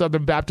with my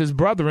Southern Baptist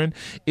brethren,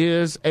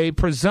 is a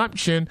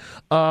presumption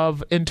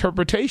of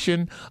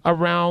interpretation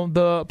around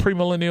the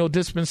premillennial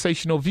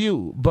dispensational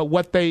view. But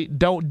what they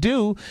don't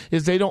do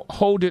is they don't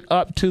hold it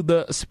up to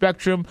the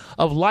spectrum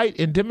of light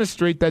and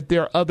demonstrate that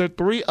there are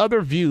 3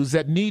 other views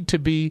that need to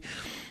be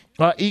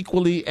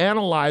equally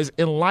analyzed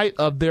in light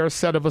of their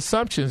set of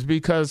assumptions,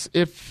 because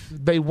if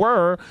they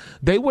were,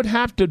 they would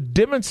have to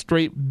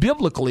demonstrate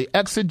biblically,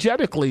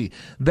 exegetically,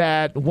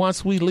 that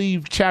once we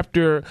leave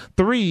chapter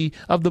 3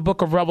 of the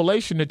book of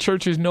Revelation, the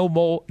church is no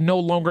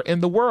longer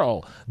in the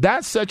world.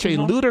 That's such a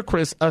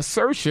ludicrous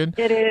assertion.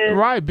 It is.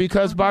 Right,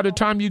 because by the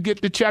time you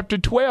get to chapter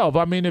 12,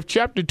 I mean, if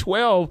chapter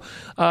 12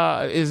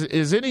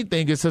 is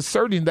anything, it's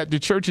asserting that the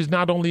church is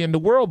not only in the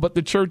world, but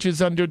the church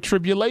is under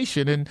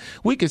tribulation. And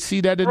we could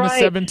see that in the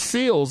seven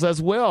seals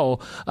as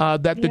well,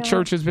 that the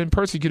church has been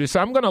persecuted. So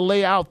I'm going to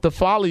lay out the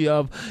folly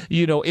of,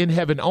 in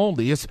heaven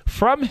only. It's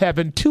from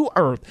heaven to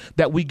earth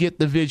that we get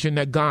the vision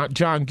that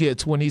John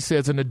gets when he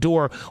says, and the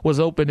door was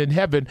opened in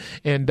heaven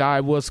and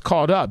I was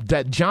caught up.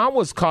 That John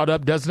was caught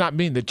up does not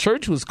mean the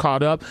church was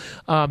caught up.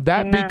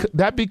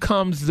 That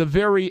becomes the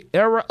very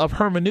era of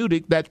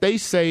hermeneutic that they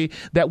say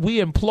that we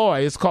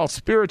employ. It's called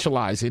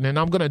spiritualizing. And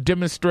I'm going to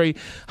demonstrate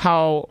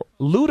how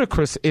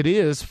ludicrous it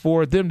is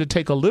for them to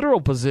take a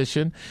literal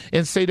position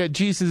and say that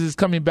Jesus is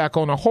coming back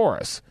on a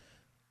horse.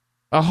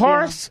 A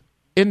horse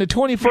in the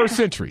 21st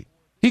century.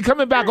 He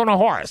coming back on a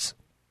horse.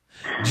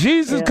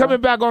 Jesus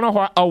coming back on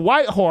a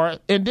white horse,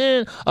 and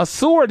then a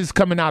sword is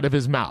coming out of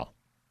his mouth.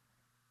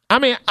 I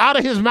mean, out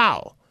of his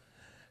mouth.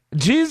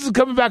 Jesus is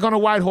coming back on a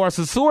white horse.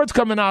 The sword's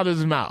coming out of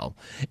his mouth.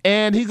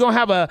 And he's going to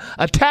have a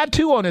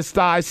tattoo on his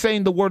thigh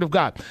saying the word of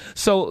God.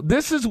 So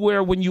this is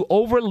where, when you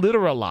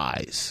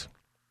over-literalize,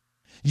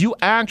 you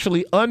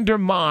actually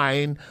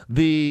undermine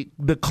the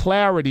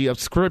clarity of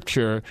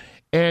Scripture,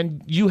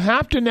 and you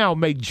have to now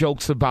make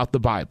jokes about the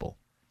Bible.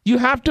 You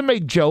have to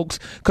make jokes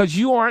because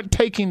you aren't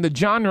taking the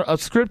genre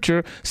of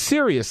Scripture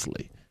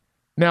seriously.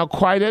 Now,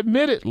 quite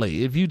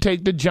admittedly, if you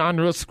take the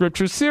genre of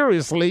Scripture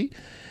seriously,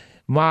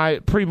 my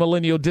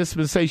premillennial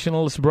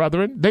dispensationalist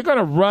brethren, they're going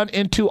to run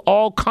into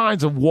all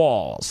kinds of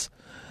walls.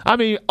 I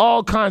mean,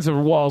 all kinds of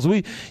walls.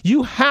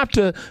 You have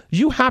to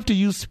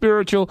use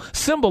spiritual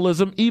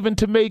symbolism even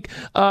to make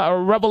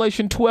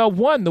Revelation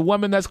 12:1, the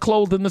woman that's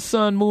clothed in the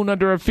sun, moon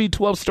under her feet,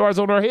 12 stars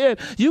on her head.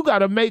 You got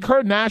to make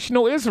her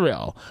national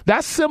Israel.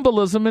 That's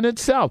symbolism in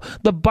itself.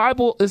 The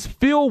Bible is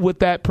filled with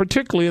that,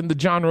 particularly in the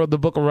genre of the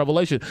book of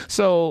Revelation.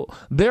 So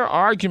their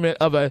argument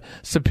of a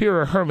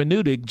superior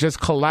hermeneutic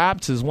just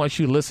collapses once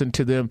you listen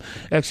to them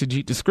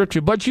exegete the Scripture.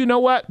 But you know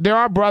what? There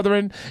are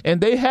brethren, and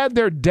they had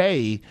their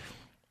day.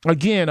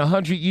 Again,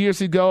 100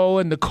 years ago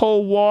in the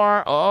Cold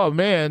War, oh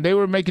man, they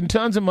were making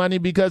tons of money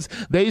because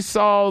they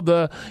saw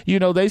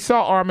they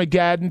saw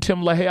Armageddon,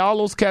 Tim LaHaye, all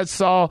those cats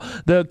saw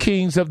the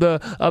kings of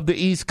the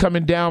East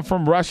coming down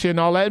from Russia and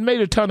all that. It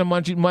made a ton of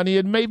money.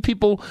 It made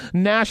people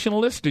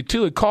nationalistic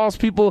too. It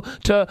caused people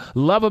to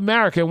love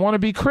America and want to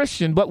be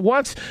Christian. But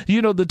once,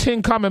 the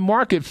 10 Common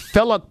Market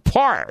fell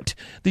apart,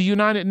 the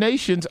United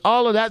Nations,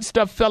 all of that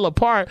stuff fell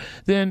apart,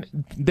 then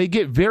they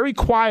get very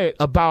quiet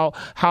about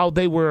how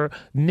they were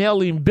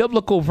nailing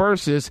biblical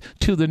verses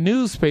to the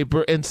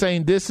newspaper and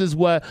saying this is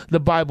what the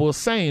Bible is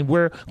saying.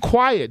 We're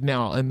quiet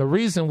now, and the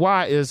reason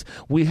why is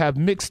we have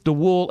mixed the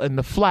wool and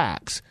the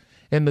flax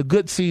and the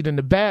good seed and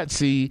the bad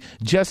seed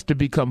just to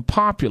become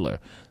popular.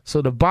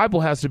 So the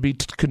Bible has to be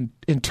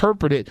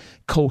interpreted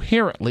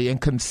coherently and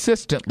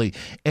consistently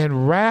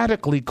and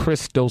radically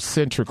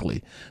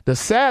Christocentrically. The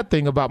sad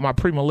thing about my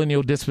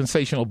premillennial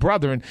dispensational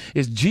brethren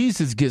is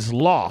Jesus gets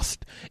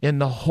lost in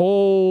the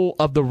whole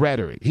of the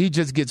rhetoric. He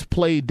just gets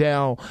played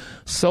down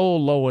so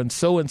low and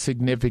so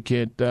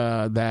insignificant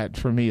that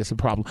for me it's a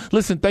problem.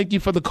 Listen, thank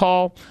you for the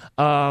call.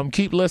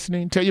 Keep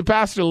listening. Tell your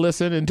pastor to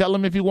listen and tell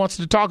him if he wants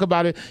to talk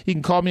about it, he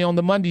can call me on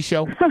the Monday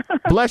show.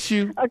 Bless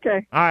you.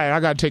 Okay. All right,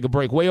 I got to take a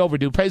break. Way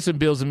overdue. Pay some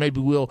bills and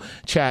maybe we'll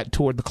chat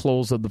toward the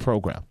close of the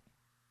program.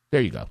 There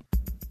you go.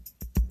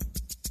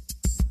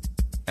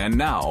 And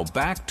now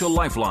back to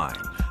Lifeline.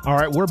 All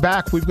right, we're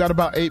back. We've got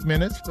about 8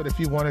 minutes, but if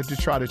you wanted to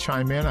try to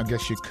chime in, I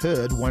guess you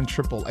could.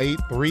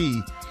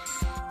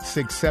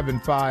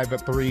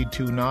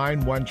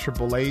 1-888-3675-329.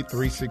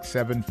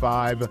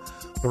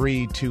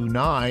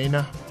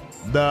 1-888-3675-329.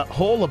 The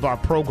whole of our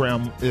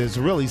program is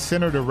really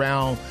centered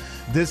around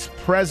this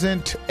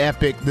present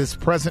epic, this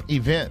present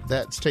event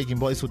that's taking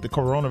place with the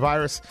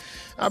coronavirus.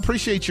 I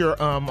appreciate your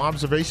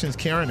observations,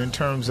 Karen, in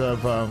terms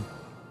of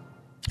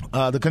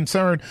the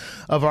concern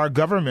of our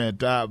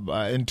government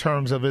in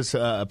terms of its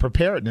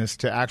preparedness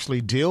to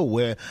actually deal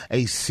with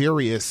a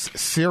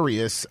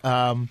serious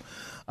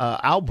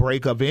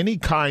outbreak of any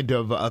kind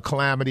of a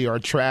calamity or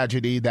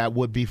tragedy that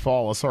would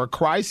befall us, or a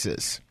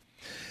crisis.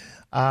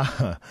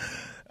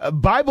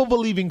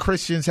 Bible-believing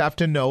Christians have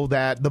to know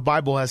that the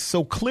Bible has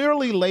so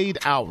clearly laid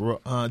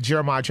out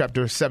Jeremiah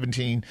chapter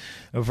 17,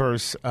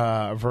 verse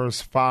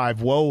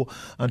 5. Woe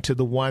unto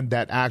the one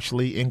that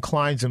actually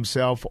inclines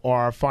himself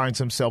or finds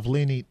himself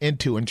leaning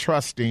into and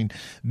trusting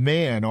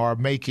man, or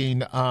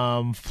making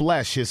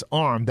flesh his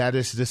arm. That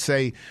is to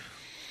say,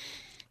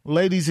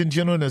 ladies and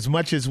gentlemen, as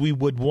much as we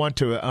would want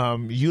to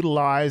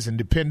utilize and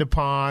depend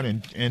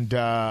upon and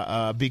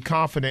be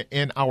confident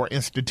in our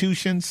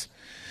institutions,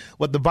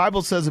 what the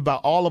Bible says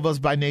about all of us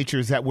by nature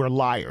is that we're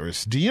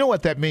liars. Do you know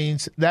what that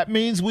means? That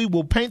means we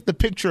will paint the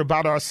picture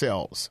about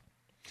ourselves.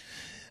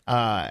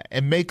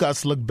 and make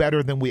us look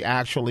better than we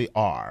actually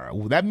are.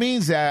 That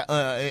means that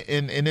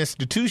in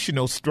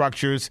institutional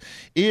structures,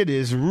 it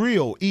is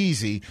real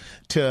easy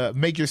to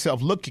make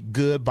yourself look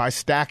good by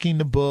stacking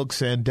the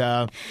books and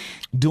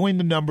doing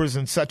the numbers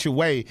in such a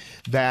way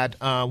that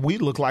we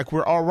look like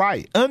we're all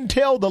right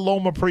until the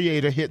Loma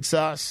Prieta hits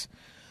us.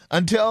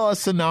 Until a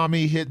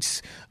tsunami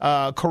hits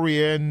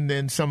Korea and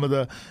then some of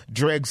the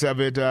dregs of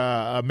it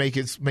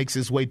makes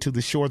its way to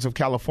the shores of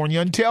California.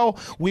 Until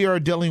we are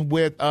dealing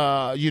with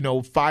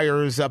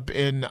fires up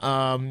in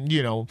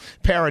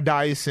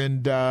Paradise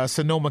and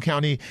Sonoma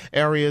County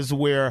areas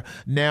where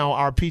now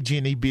our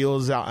PG&E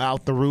bills are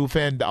out the roof,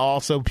 and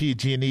also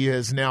PG&E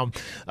has now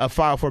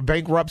filed for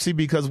bankruptcy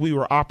because we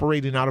were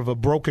operating out of a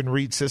broken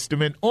REIT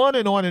system, and on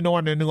and on and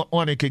on and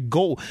on it could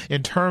go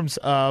in terms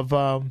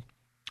of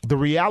the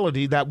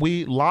reality that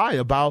we lie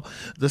about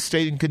the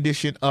state and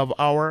condition of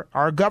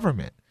our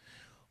government.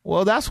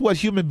 Well, that's what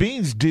human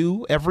beings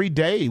do every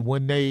day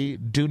when they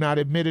do not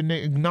admit and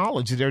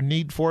acknowledge their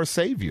need for a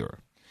savior,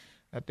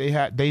 that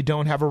they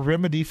don't have a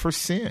remedy for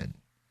sin,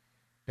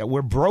 that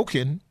we're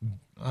broken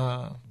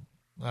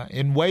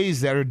in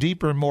ways that are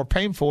deeper and more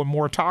painful and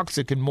more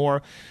toxic and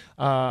more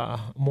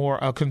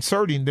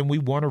concerning than we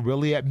want to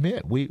really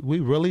admit. We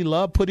really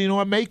love putting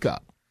on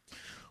makeup.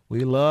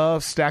 We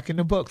love stacking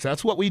the books.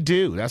 That's what we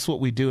do. That's what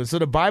we do. And so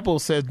the Bible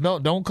says, no,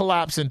 don't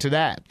collapse into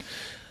that.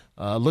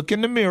 Look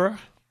in the mirror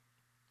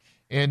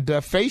and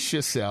face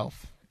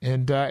yourself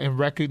and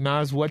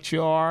recognize what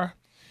you are.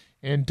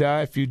 And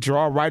if you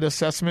draw a right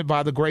assessment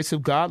by the grace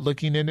of God,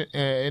 looking in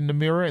the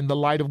mirror in the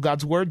light of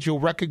God's word, you'll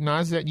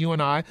recognize that you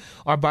and I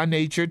are by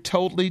nature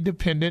totally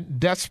dependent,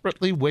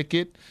 desperately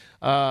wicked,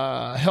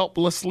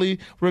 helplessly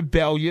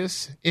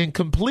rebellious, in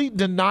complete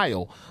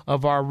denial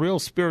of our real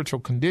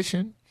spiritual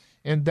condition.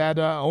 And that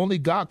only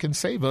God can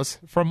save us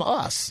from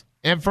us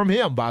and from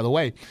him, by the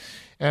way.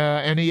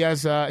 And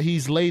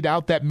he's laid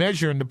out that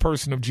measure in the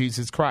person of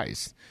Jesus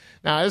Christ.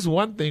 Now, it's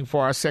one thing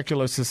for our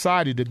secular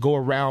society to go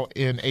around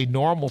in a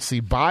normalcy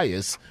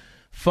bias,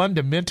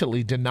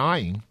 fundamentally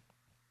denying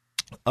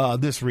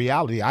this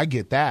reality. I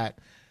get that.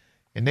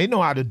 And they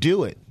know how to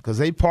do it because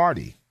they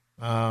party,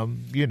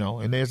 and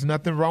there's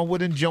nothing wrong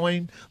with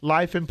enjoying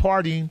life and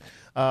partying.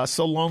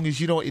 So long as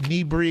you don't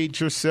inebriate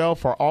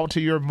yourself or alter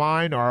your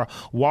mind or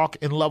walk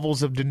in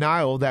levels of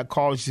denial that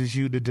causes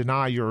you to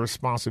deny your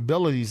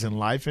responsibilities in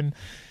life. And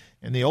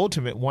the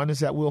ultimate one is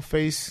that we'll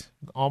face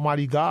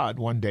Almighty God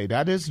one day.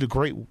 That is the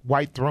great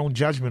white throne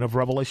judgment of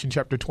Revelation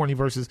chapter 20,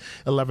 verses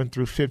 11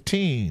 through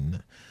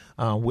 15,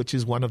 which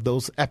is one of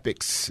those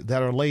epics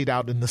that are laid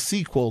out in the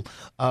sequel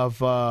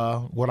of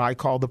what I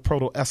call the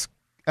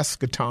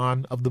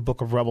eschaton of the book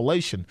of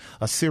Revelation,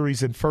 a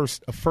series of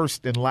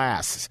first and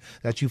last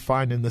that you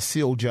find in the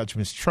seal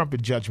judgments,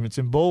 trumpet judgments,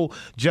 and bowl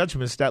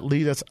judgments that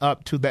lead us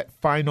up to that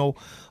final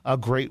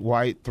great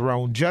white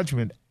throne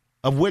judgment,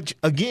 of which,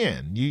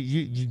 again,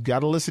 you got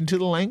to listen to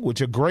the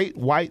language, a great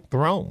white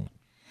throne.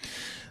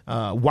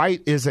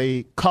 White is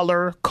a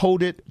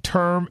color-coded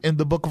term in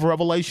the book of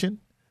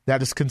Revelation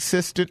that is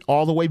consistent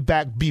all the way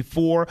back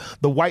before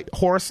the white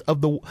horse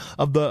of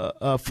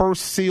the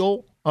first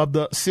seal of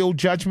the seal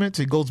judgments.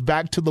 It goes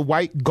back to the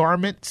white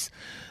garments,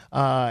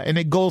 and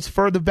it goes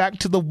further back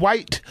to the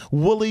white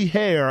woolly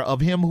hair of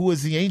him who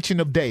is the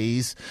Ancient of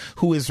Days,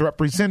 who is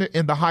represented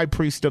in the high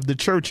priest of the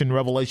church in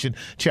Revelation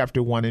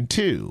chapter 1 and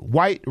 2.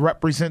 White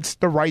represents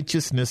the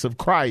righteousness of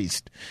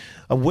Christ,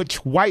 of which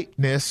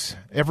whiteness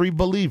every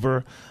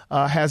believer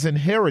has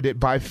inherited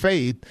by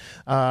faith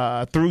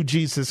through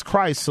Jesus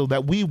Christ, so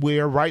that we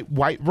wear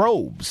white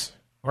robes.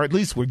 Or at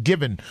least we're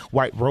given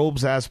white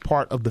robes as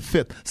part of the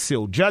fifth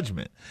seal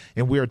judgment.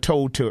 And we are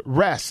told to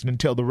rest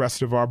until the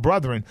rest of our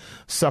brethren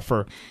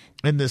suffer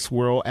in this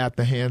world at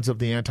the hands of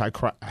the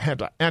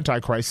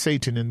Antichrist,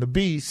 Satan, and the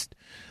beast.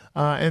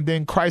 And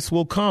then Christ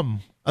will come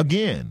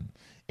again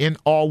in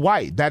all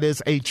white. That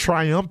is a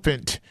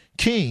triumphant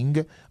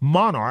king,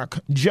 monarch,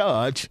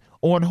 judge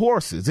on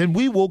horses. And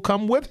we will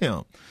come with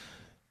him.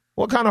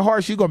 What kind of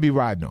horse you going to be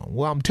riding on?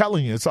 Well, I'm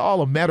telling you, it's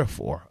all a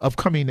metaphor of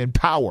coming in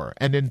power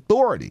and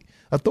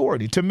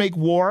authority to make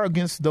war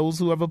against those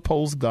who have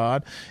opposed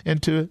God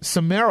and to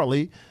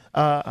summarily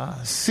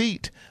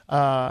seat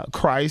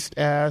Christ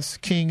as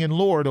King and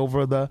Lord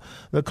over the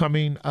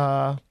coming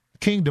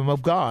kingdom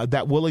of God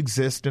that will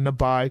exist and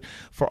abide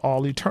for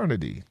all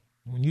eternity.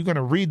 When you're going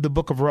to read the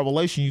book of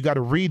Revelation, you got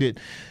to read it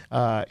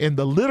in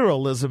the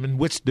literalism in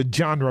which the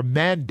genre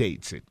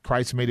mandates it.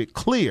 Christ made it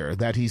clear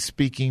that he's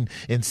speaking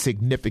in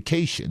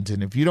significations.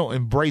 And if you don't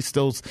embrace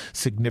those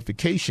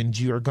significations,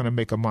 you are going to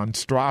make a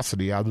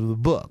monstrosity out of the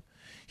book.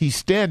 He's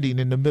standing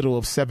in the middle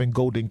of 7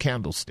 golden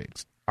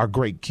candlesticks. Our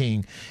great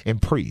king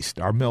and priest,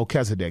 our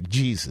Melchizedek,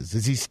 Jesus.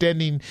 Is he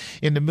standing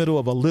in the middle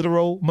of a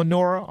literal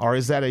menorah, or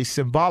is that a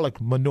symbolic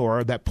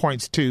menorah that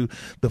points to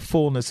the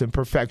fullness and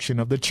perfection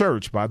of the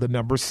church by the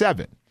number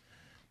 7?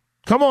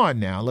 Come on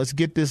now, let's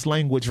get this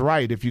language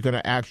right if you're going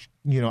to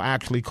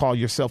actually call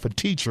yourself a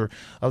teacher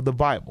of the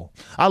Bible.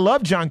 I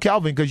love John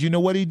Calvin because you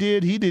know what he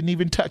did? He didn't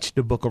even touch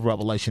the book of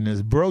Revelation,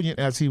 as brilliant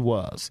as he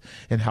was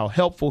and how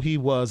helpful he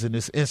was in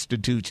his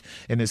institutes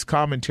and his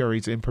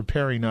commentaries in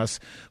preparing us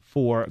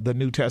for the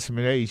New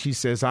Testament age. He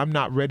says, I'm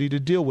not ready to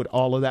deal with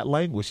all of that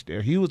language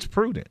there. He was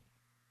prudent.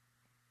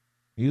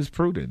 He was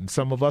prudent. And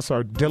some of us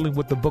are dealing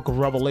with the book of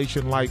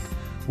Revelation like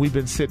we've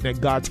been sitting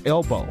at God's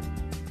elbow.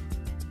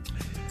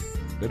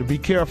 Better be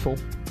careful.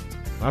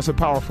 That's a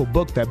powerful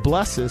book that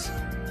blesses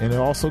and it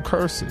also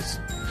curses.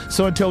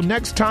 So until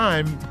next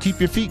time, keep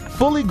your feet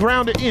fully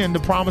grounded in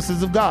the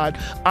promises of God,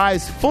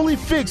 eyes fully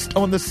fixed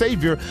on the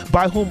Savior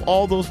by whom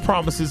all those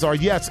promises are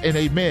yes and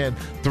amen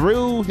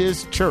through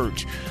his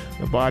church,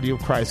 the body of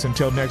Christ.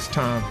 Until next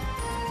time,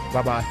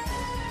 bye-bye.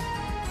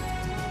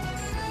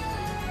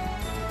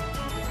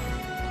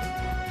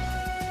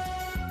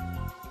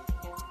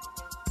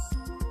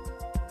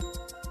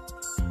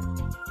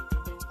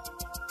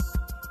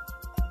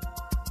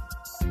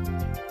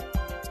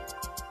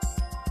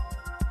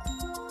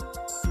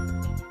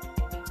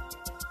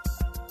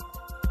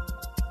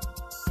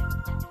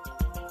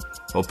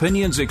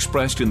 Opinions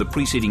expressed in the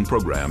preceding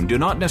program do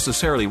not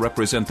necessarily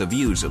represent the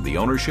views of the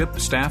ownership,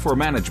 staff, or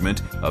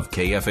management of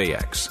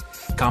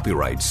KFAX.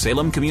 Copyright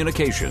Salem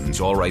Communications,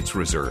 all rights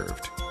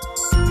reserved.